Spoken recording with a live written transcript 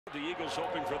The Eagles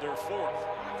hoping for their fourth.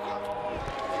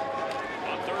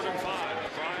 On 3rd and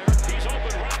 5, Pryor, he's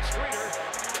open, Rod Streater.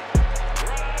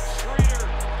 Rod Streater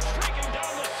streaking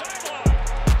down the sideline.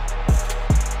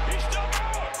 He's still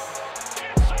going.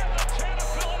 Inside the 10 of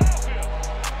Philadelphia.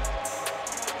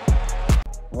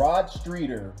 Rod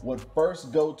Streater would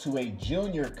first go to a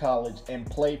junior college and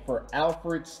play for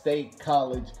Alfred State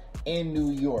College in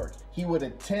New York. He would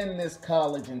attend this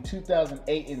college in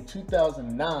 2008 and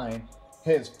 2009,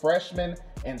 his freshman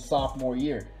and sophomore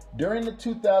year. During the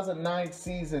 2009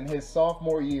 season, his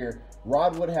sophomore year,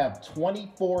 Rod would have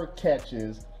 24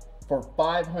 catches for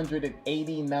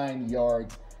 589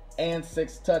 yards and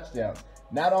 6 touchdowns.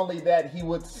 Not only that, he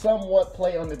would somewhat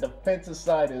play on the defensive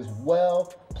side as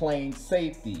well, playing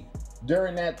safety.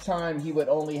 During that time, he would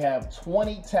only have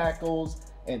 20 tackles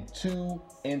and 2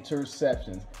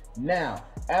 interceptions. Now,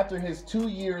 after his 2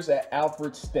 years at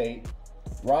Alfred State,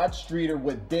 Rod Streater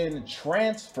would then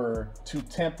transfer to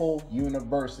Temple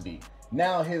University.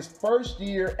 Now, his first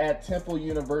year at Temple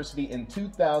University in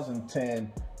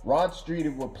 2010, Rod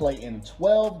Streater would play in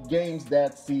 12 games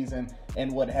that season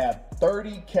and would have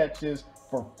 30 catches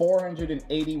for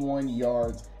 481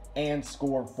 yards and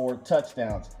score 4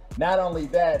 touchdowns. Not only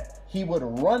that, he would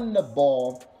run the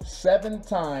ball 7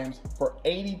 times for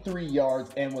 83 yards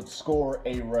and would score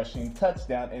a rushing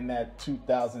touchdown in that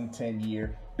 2010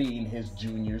 year, being his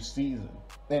junior season.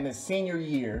 In his senior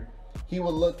year, he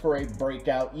would look for a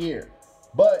breakout year,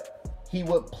 but he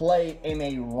would play in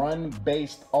a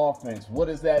run-based offense. What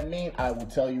does that mean? I will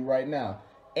tell you right now.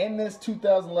 In this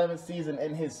 2011 season,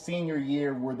 in his senior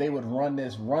year, where they would run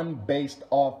this run-based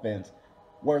offense,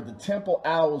 where the Temple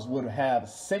Owls would have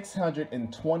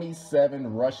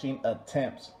 627 rushing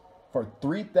attempts for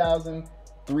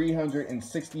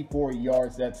 3,364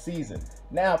 yards that season.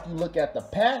 Now, if you look at the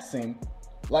passing,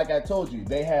 like I told you,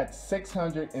 they had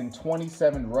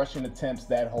 627 rushing attempts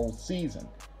that whole season.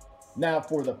 Now,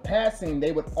 for the passing,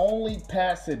 they would only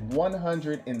pass it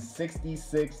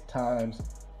 166 times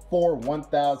for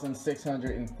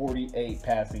 1,648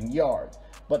 passing yards.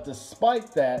 But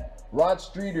despite that, Rod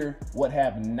Streater would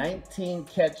have 19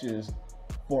 catches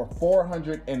for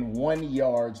 401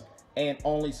 yards and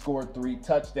only scored 3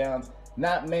 touchdowns.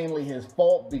 Not mainly his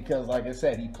fault, because like I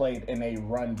said, he played in a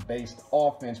run-based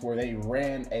offense where they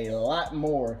ran a lot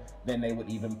more than they would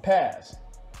even pass.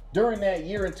 During that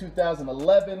year in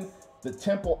 2011, the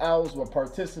Temple Owls would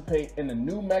participate in the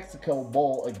New Mexico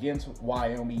Bowl against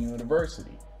Wyoming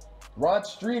University. Rod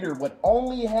Streater would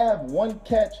only have 1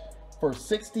 catch for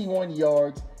 61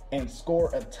 yards and score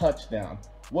a touchdown,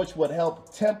 which would help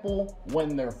Temple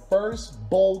win their first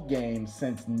bowl game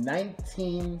since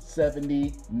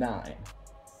 1979.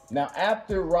 Now,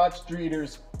 after Rod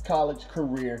Streater's college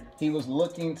career, he was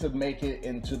looking to make it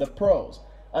into the pros.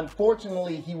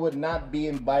 Unfortunately, he would not be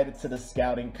invited to the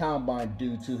scouting combine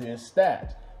due to his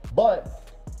stats, but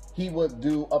he would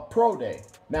do a pro day.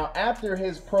 Now, after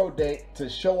his pro day, to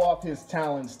show off his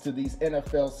talents to these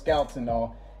NFL scouts and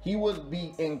all, he would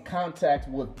be in contact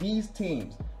with these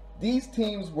teams. These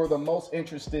teams were the most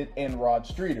interested in Rod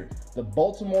Streater: the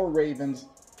Baltimore Ravens,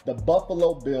 the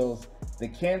Buffalo Bills, the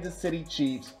Kansas City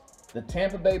Chiefs, the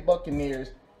Tampa Bay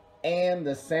Buccaneers, and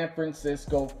the San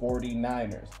Francisco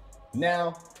 49ers.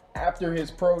 Now, after his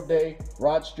pro day,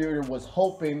 Rod Streater was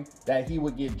hoping that he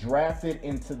would get drafted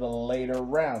into the later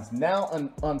rounds. Now,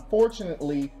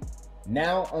 unfortunately,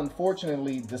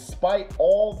 despite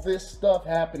all this stuff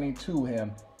happening to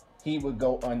him, he would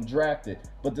go undrafted.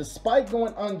 But despite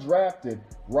going undrafted,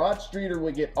 Rod Streater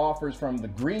would get offers from the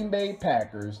Green Bay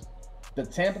Packers, the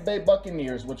Tampa Bay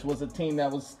Buccaneers, which was a team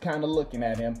that was kind of looking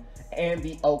at him, and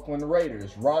the Oakland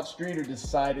Raiders. Rod Streater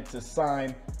decided to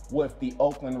sign with the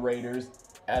Oakland Raiders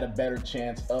at a better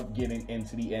chance of getting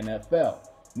into the NFL.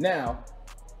 Now,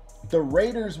 the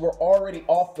Raiders were already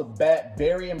off the bat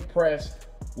very impressed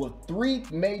with 3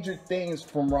 major things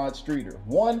from Rod Streater.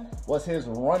 One was his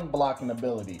run blocking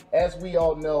ability. As we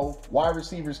all know, wide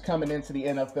receivers coming into the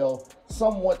NFL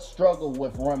somewhat struggle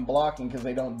with run blocking because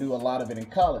they don't do a lot of it in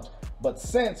college. But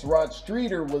since Rod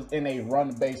Streater was in a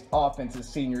run-based offense his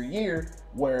senior year,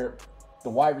 where the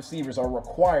wide receivers are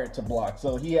required to block,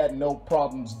 so he had no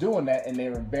problems doing that, and they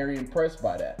were very impressed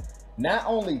by that. Not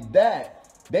only that,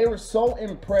 they were so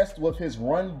impressed with his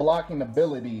run blocking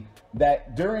ability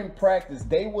that during practice,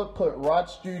 they would put Rod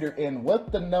Streater in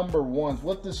with the number 1s,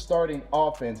 with the starting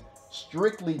offense,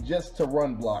 strictly just to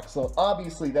run block. So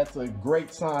obviously that's a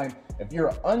great sign if you're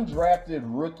an undrafted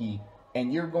rookie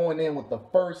and you're going in with the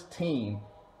first team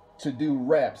to do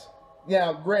reps.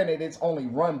 Now, granted, it's only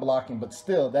run blocking, but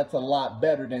still, that's a lot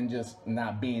better than just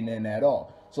not being in at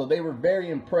all. So they were very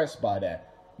impressed by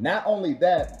that. Not only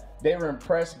that, They were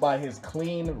impressed by his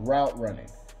clean route running.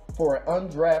 For an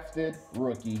undrafted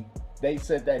rookie, they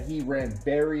said that he ran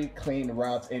very clean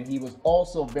routes and he was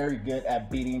also very good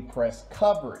at beating press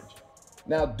coverage.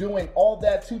 Now, doing all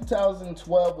that,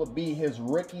 2012 would be his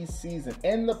rookie season.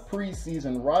 In the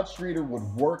preseason, Rod Streater would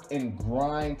work and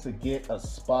grind to get a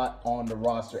spot on the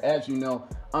roster. As you know,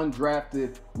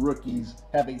 undrafted rookies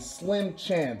have a slim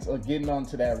chance of getting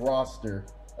onto that roster,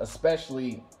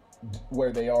 especially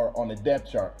where they are on the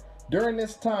depth chart. During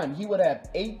this time, he would have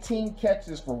 18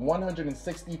 catches for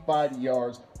 165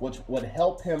 yards, which would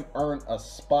help him earn a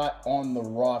spot on the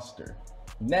roster.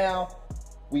 Now,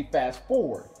 we fast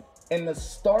forward. In the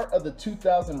start of the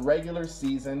 2000 regular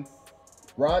season,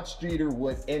 Rod Streater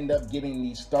would end up getting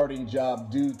the starting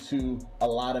job due to a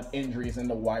lot of injuries in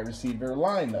the wide receiver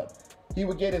lineup. He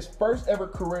would get his first ever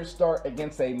career start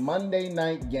against a Monday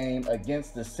night game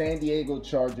against the San Diego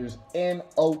Chargers in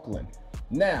Oakland.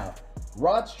 Now,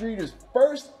 Rod Streater's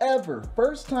first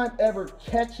time ever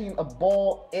catching a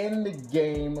ball in the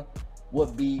game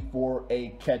would be for a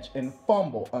catch and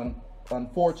fumble,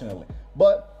 unfortunately.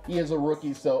 But he is a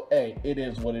rookie, so hey, it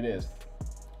is what it is.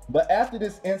 But after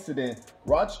this incident,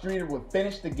 Rod Streater would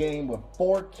finish the game with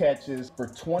 4 catches for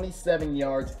 27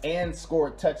 yards and score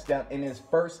a touchdown in his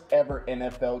first ever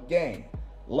NFL game.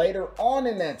 Later on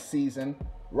in that season,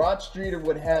 Rod Streater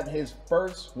would have his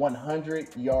first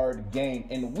 100-yard game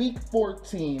in Week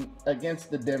 14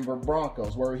 against the Denver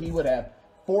Broncos, where he would have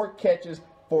 4 catches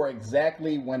for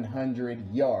exactly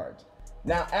 100 yards.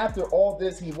 Now, after all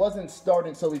this, he wasn't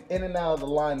starting, so he's in and out of the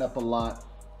lineup a lot.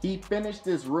 He finished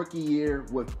his rookie year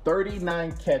with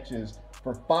 39 catches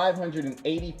for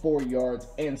 584 yards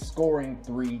and scoring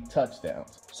 3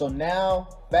 touchdowns. So now,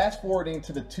 fast forwarding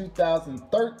to the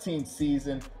 2013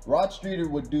 season, Rod Streater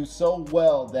would do so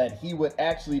well that he would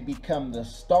actually become the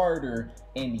starter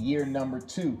in year number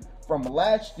 2. From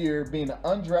last year being an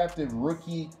undrafted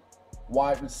rookie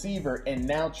wide receiver and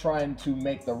now trying to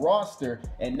make the roster,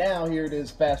 and now here it is,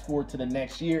 fast forward to the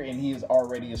next year, and he is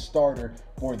already a starter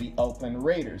for the Oakland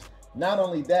Raiders. Not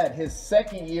only that, his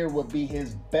second year would be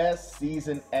his best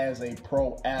season as a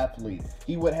pro athlete.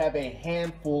 He would have a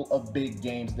handful of big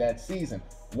games that season.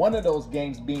 One of those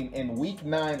games being in Week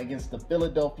 9 against the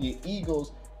Philadelphia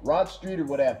Eagles. Rod Streater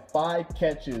would have 5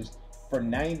 catches for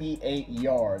 98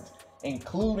 yards,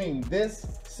 including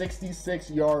this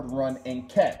 66-yard run and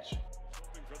catch.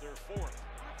 For their 4th.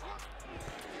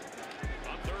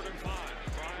 On 3rd and 5.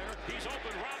 Pryor, he's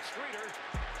open. Rod Streater.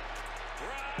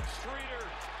 Rod Streater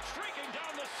streaking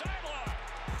down the sideline.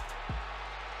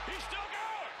 He's still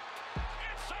going.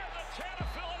 Inside the 10 of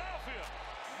Philadelphia.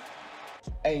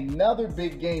 Another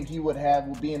big game he would have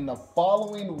would be in the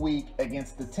following week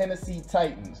against the Tennessee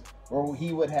Titans, where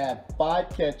he would have 5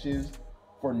 catches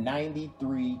for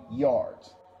 93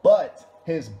 yards. But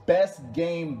his best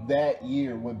game that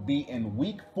year would be in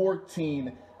Week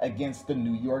 14 against the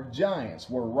New York Giants,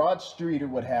 where Rod Streater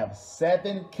would have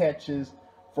 7 catches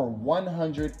for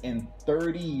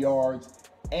 130 yards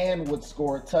and would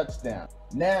score a touchdown.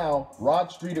 Now,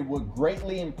 Rod Streater would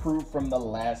greatly improve from the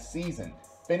last season,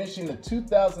 finishing the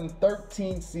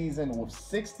 2013 season with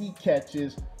 60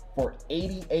 catches for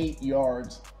 88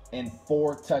 yards and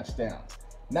 4 touchdowns.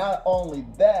 Not only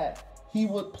that, he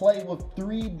would play with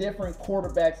 3 different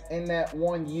quarterbacks in that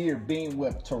one year, being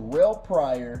with Terrell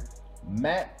Pryor,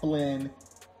 Matt Flynn,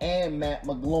 and Matt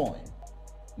McGloin.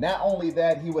 Not only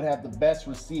that, he would have the best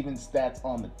receiving stats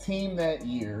on the team that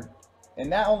year. And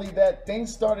not only that,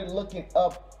 things started looking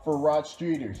up for Rod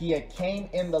Streater. He had came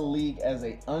in the league as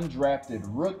an undrafted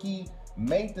rookie,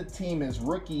 made the team his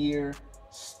rookie year,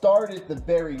 started the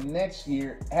very next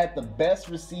year, had the best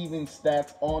receiving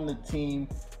stats on the team,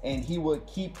 and he would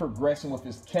keep progressing with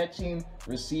his catching,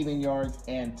 receiving yards,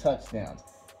 and touchdowns.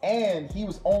 And he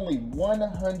was only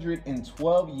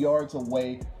 112 yards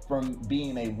away from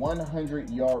being a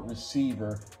 100-yard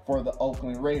receiver for the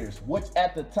Oakland Raiders, which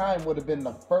at the time would have been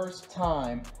the first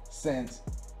time since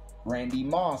Randy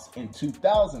Moss in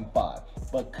 2005,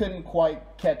 but couldn't quite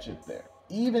catch it there.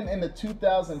 Even in the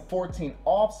 2014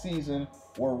 offseason,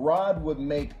 where Rod would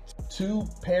make 2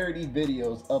 parody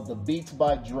videos of the Beats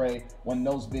by Dre when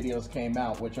those videos came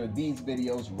out, which are these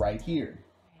videos right here.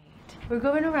 We're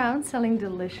going around selling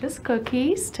delicious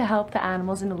cookies to help the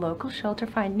animals in the local shelter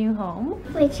find new home.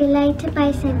 Would you like to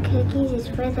buy some cookies? It's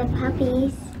for the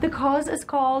puppies. The cause is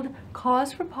called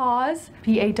Cause for Paws,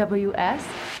 P-A-W-S.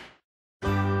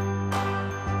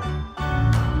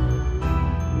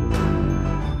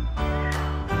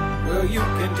 Well, you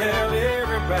can tell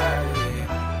everybody.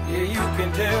 Yeah, you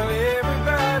can tell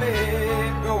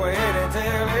everybody. Go ahead and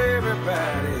tell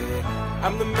everybody.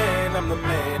 I'm the man, I'm the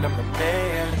man, I'm the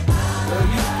man. Well,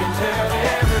 you can tell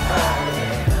everybody.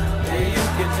 Yeah, you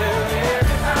can tell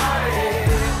everybody.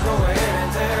 Go ahead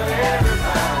and tell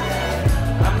everybody.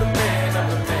 I'm the man, I'm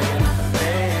the man, I'm the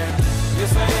man.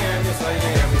 Yes, I am, yes, I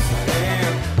am, yes, I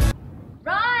am.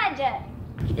 Rod!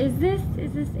 Is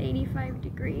this 85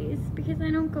 degrees? Because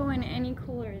I don't go in any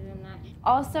cooler than that.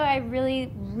 Also, I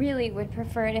really, really would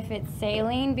prefer it if it's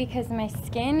saline because my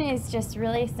skin is just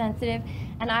really sensitive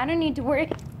and I don't need to worry.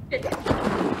 It's not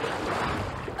saline!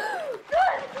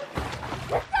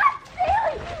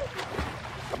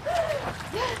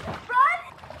 Run!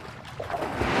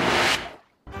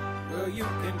 Well, you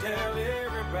can tell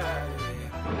everybody.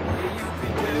 Yeah, you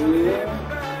can tell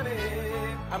everybody.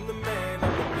 I'm the man,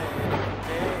 I'm the man, I'm the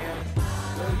man.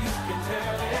 Well, you can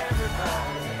tell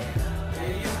everybody.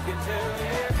 Yeah, you can tell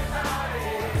everybody.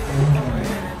 Go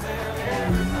ahead and tell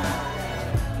everybody.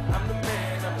 I'm the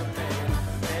man, I'm the man, I'm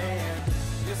the man.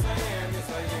 Yes, I am, yes,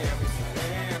 I am, yes,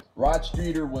 I am. Rod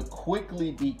Streater would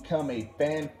quickly become a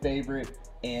fan favorite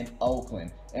in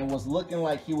Oakland and was looking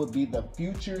like he would be the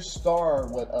future star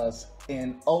with us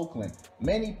in Oakland.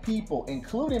 Many people,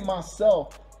 including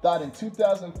myself, thought in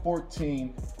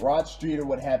 2014 Rod Streater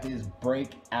would have his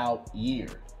breakout year.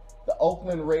 The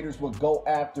Oakland Raiders would go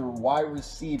after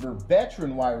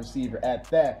veteran wide receiver at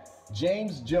that,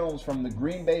 James Jones from the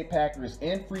Green Bay Packers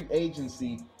in free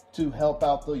agency to help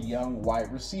out the young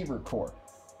wide receiver corps.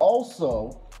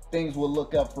 Also, things would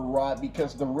look up for Rod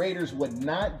because the Raiders would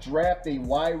not draft a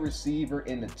wide receiver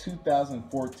in the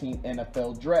 2014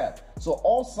 NFL draft. So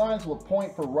all signs would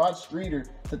point for Rod Streater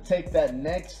to take that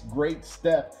next great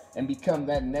step and become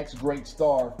that next great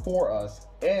star for us,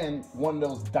 and one of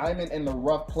those diamond in the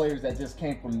rough players that just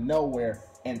came from nowhere,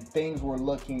 and things were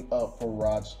looking up for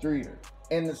Rod Streater.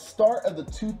 In the start of the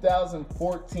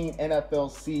 2014 NFL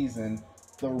season,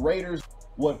 the Raiders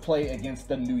would play against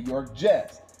the New York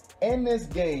Jets. In this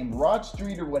game, Rod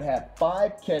Streater would have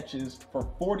 5 catches for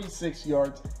 46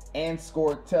 yards and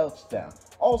score a touchdown.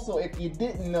 Also, if you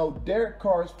didn't know, Derek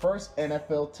Carr's first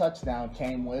NFL touchdown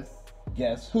came with,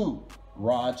 guess who?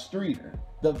 Rod Streater.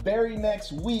 The very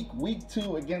next week, week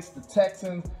 2 against the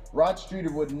Texans, Rod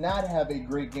Streater would not have a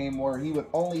great game where he would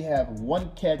only have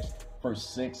 1 catch for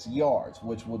 6 yards,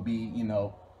 which would be,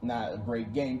 not a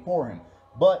great game for him.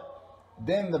 But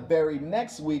then the very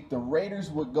next week, the Raiders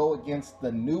would go against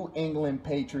the New England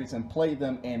Patriots and play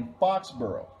them in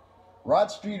Foxborough.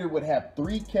 Rod Streater would have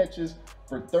 3 catches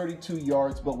for 32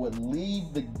 yards, but would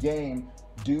leave the game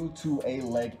due to a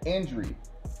leg injury.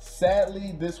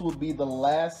 Sadly, this would be the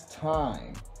last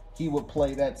time he would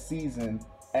play that season,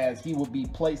 as he would be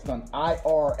placed on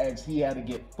IR as he had to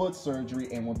get foot surgery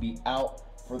and would be out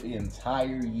for the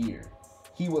entire year.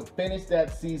 He would finish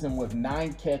that season with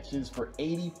 9 catches for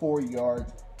 84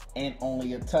 yards and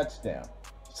only a touchdown.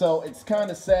 So it's kind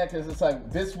of sad because it's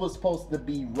like this was supposed to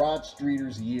be Rod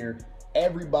Streater's year.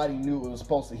 Everybody knew he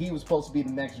was supposed to be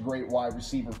the next great wide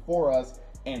receiver for us,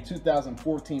 and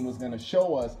 2014 was going to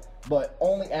show us, but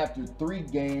only after 3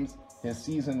 games his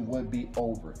season would be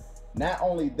over. Not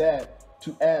only that,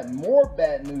 to add more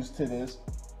bad news to this,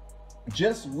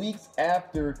 just weeks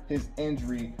after his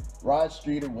injury, Rod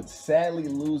Streater would sadly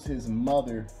lose his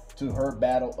mother to her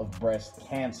battle of breast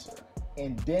cancer.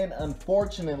 And then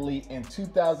unfortunately in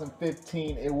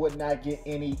 2015, it would not get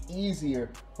any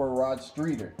easier for Rod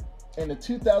Streater. In the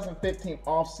 2015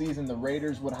 offseason, the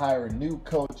Raiders would hire a new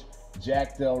coach,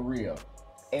 Jack Del Rio.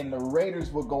 And the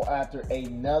Raiders would go after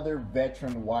another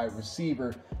veteran wide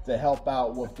receiver to help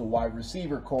out with the wide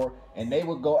receiver corps. And they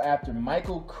would go after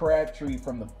Michael Crabtree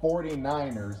from the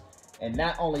 49ers. And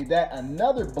not only that,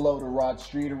 another blow to Rod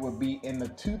Streater would be in the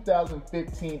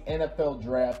 2015 NFL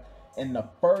draft. In the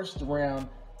first round,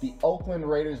 the Oakland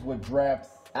Raiders would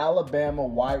draft Alabama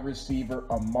wide receiver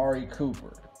Amari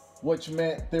Cooper, which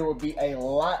meant there would be a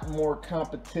lot more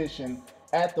competition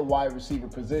at the wide receiver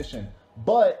position.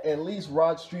 But at least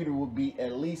Rod Streater would be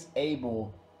at least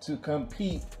able to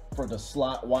compete for the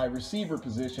slot wide receiver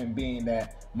position, being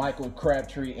that Michael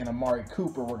Crabtree and Amari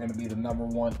Cooper were going to be the number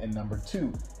 1 and number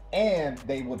 2. And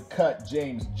they would cut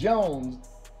James Jones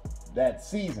that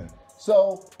season.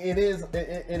 So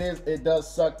it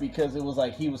does suck because it was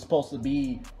like he was supposed to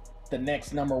be the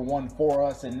next number 1 for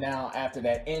us, and now after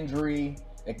that injury,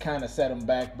 it kind of set him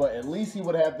back. But at least he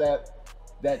would have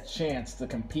that chance to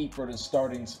compete for the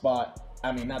starting spot.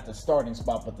 I mean, not the starting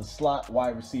spot, but the slot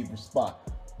wide receiver spot.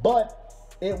 But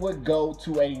it would go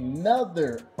to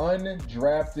another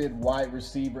undrafted wide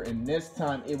receiver, and this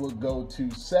time it would go to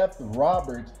Seth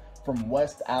Roberts from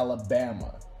West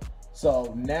Alabama.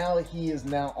 So now he is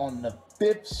now on the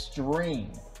 5th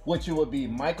string, which it would be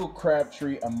Michael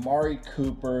Crabtree, Amari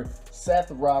Cooper, Seth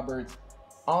Roberts,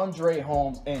 Andre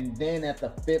Holmes, and then at the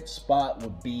 5th spot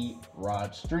would be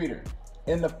Rod Streater.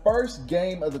 In the first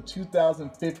game of the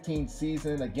 2015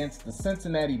 season against the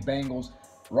Cincinnati Bengals,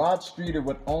 Rod Streater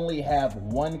would only have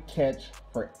 1 catch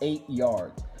for 8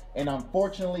 yards. And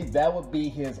unfortunately, that would be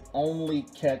his only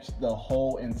catch the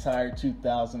whole entire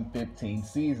 2015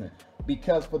 season.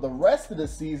 Because for the rest of the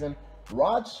season,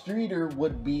 Rod Streater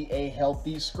would be a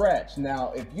healthy scratch.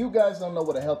 Now, if you guys don't know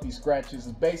what a healthy scratch is,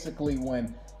 it's basically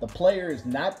when the player is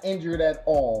not injured at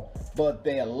all, but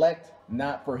they elect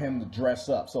not for him to dress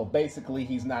up. So basically,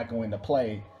 he's not going to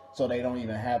play, so they don't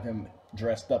even have him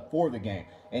dressed up for the game.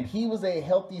 And he was a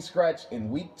healthy scratch in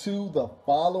week 2 the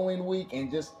following week, and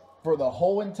just for the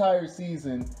whole entire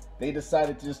season, they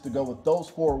decided just to go with those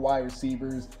 4 wide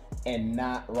receivers and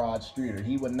not Rod Streater.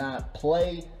 He would not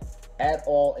play at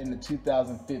all in the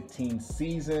 2015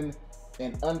 season.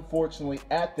 And unfortunately,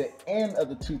 at the end of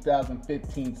the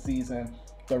 2015 season,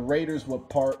 the Raiders would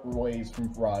part ways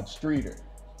from Rod Streater.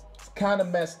 It's kind of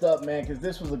messed up, man, because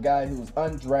this was a guy who was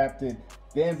undrafted,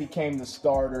 then became the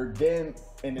starter, then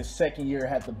in his second year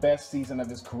had the best season of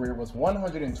his career, was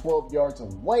 112 yards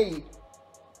away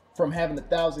from having a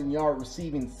 1,000-yard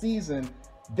receiving season.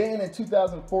 Then in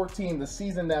 2014, the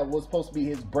season that was supposed to be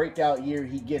his breakout year,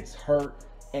 he gets hurt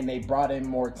and they brought in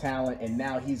more talent, and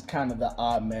now he's kind of the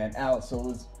odd man out.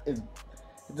 So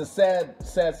it's a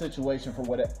sad situation for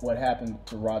what happened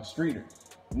to Rod Streater.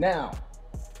 Now,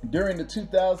 during the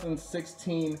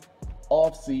 2016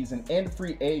 offseason and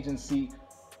free agency,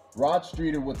 Rod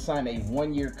Streater would sign a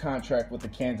 1-year contract with the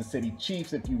Kansas City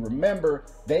Chiefs. If you remember,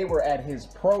 they were at his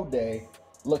pro day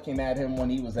looking at him when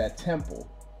he was at Temple.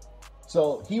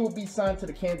 So he would be signed to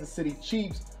the Kansas City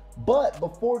Chiefs, but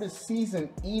before the season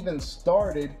even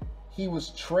started, he was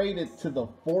traded to the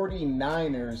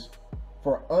 49ers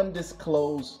for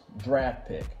undisclosed draft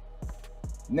pick.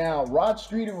 Now, Rod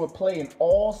Streater would play in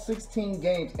all 16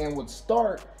 games and would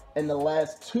start in the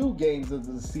last 2 games of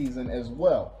the season as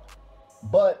well.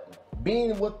 But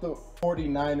being with the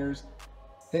 49ers,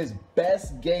 his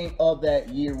best game of that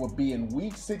year would be in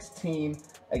week 16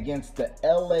 against the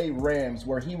LA Rams,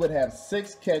 where he would have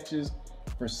 6 catches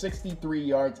for 63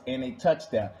 yards and a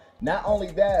touchdown. Not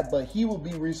only that, but he will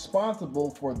be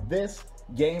responsible for this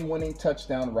game-winning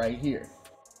touchdown right here.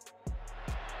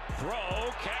 Throw,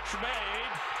 catch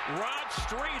made. Rod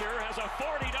Streater has a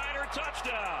 49er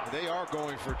touchdown. They are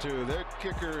going for 2. Their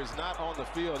kicker is not on the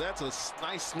field. That's a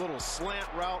nice little slant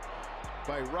route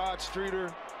by Rod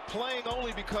Streater, playing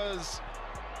only because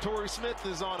Torrey Smith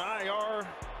is on IR.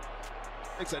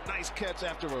 Makes a nice catch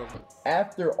after him.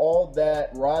 After all that,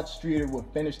 Rod Streater would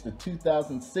finish the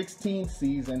 2016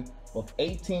 season with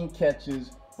 18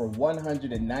 catches for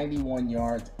 191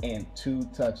 yards and 2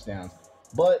 touchdowns.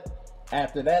 But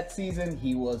after that season,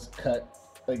 he was cut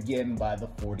again by the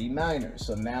 49ers.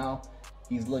 So now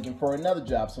he's looking for another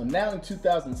job. So now in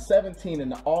 2017, in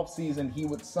the offseason, he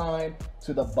would sign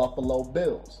to the Buffalo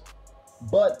Bills.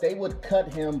 But they would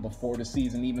cut him before the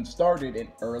season even started in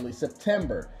early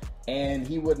September. And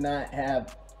he would not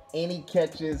have any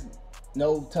catches,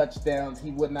 no touchdowns.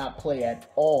 He would not play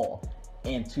at all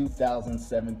in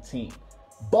 2017.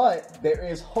 But there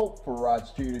is hope for Rod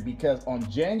Streater, because on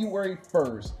January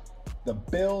 1st, the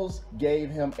Bills gave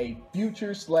him a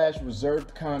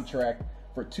future/reserved contract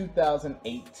for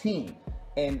 2018.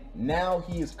 And now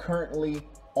he is currently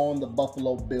on the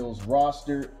Buffalo Bills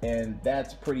roster, and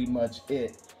that's pretty much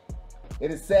it. It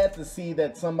is sad to see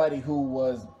that somebody who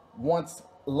was once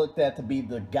looked at to be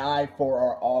the guy for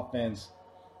our offense,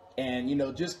 and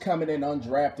just coming in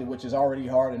undrafted, which is already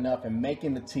hard enough, and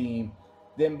making the team,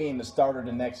 then being the starter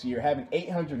the next year, having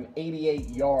 888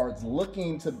 yards,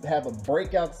 looking to have a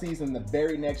breakout season the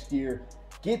very next year,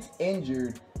 gets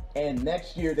injured, and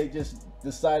next year they just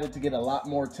decided to get a lot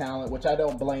more talent, which I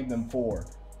don't blame them for,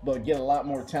 but get a lot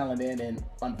more talent in, and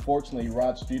unfortunately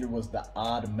Rod Streater was the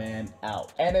odd man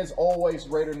out. And as always,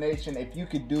 Raider Nation, if you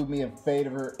could do me a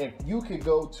favor, if you could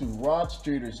go to Rod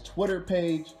Streater's Twitter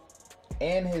page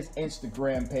and his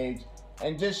Instagram page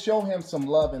and just show him some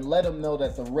love and let him know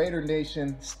that the Raider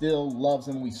Nation still loves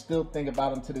him. We still think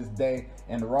about him to this day.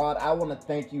 And Rod, I want to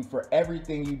thank you for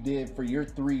everything you did for your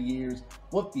 3 years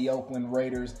with the Oakland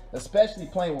Raiders, especially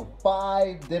playing with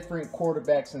 5 different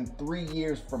quarterbacks in 3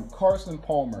 years, from Carson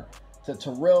Palmer to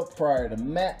Terrell Pryor to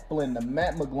Matt Flynn to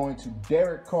Matt McGloin to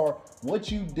Derek Carr.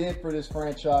 What you did for this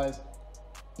franchise,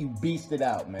 you beasted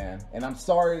out, man. And I'm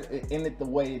sorry it ended the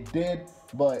way it did,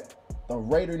 but the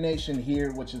Raider Nation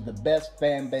here, which is the best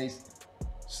fan base,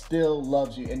 still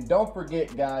loves you. And don't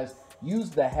forget, guys, use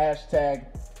the hashtag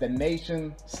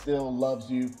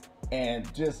 #TheNationStillLovesYou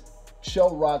and just show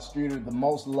Rod Streater the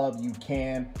most love you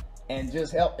can. and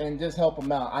just help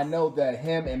him out. I know that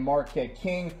him and Marquette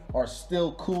King are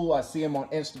still cool. I see him on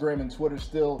Instagram and Twitter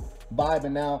still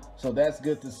vibing out, so that's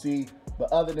good to see.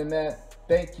 But other than that,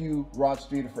 thank you, Rod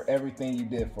Streater, for everything you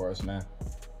did for us, man.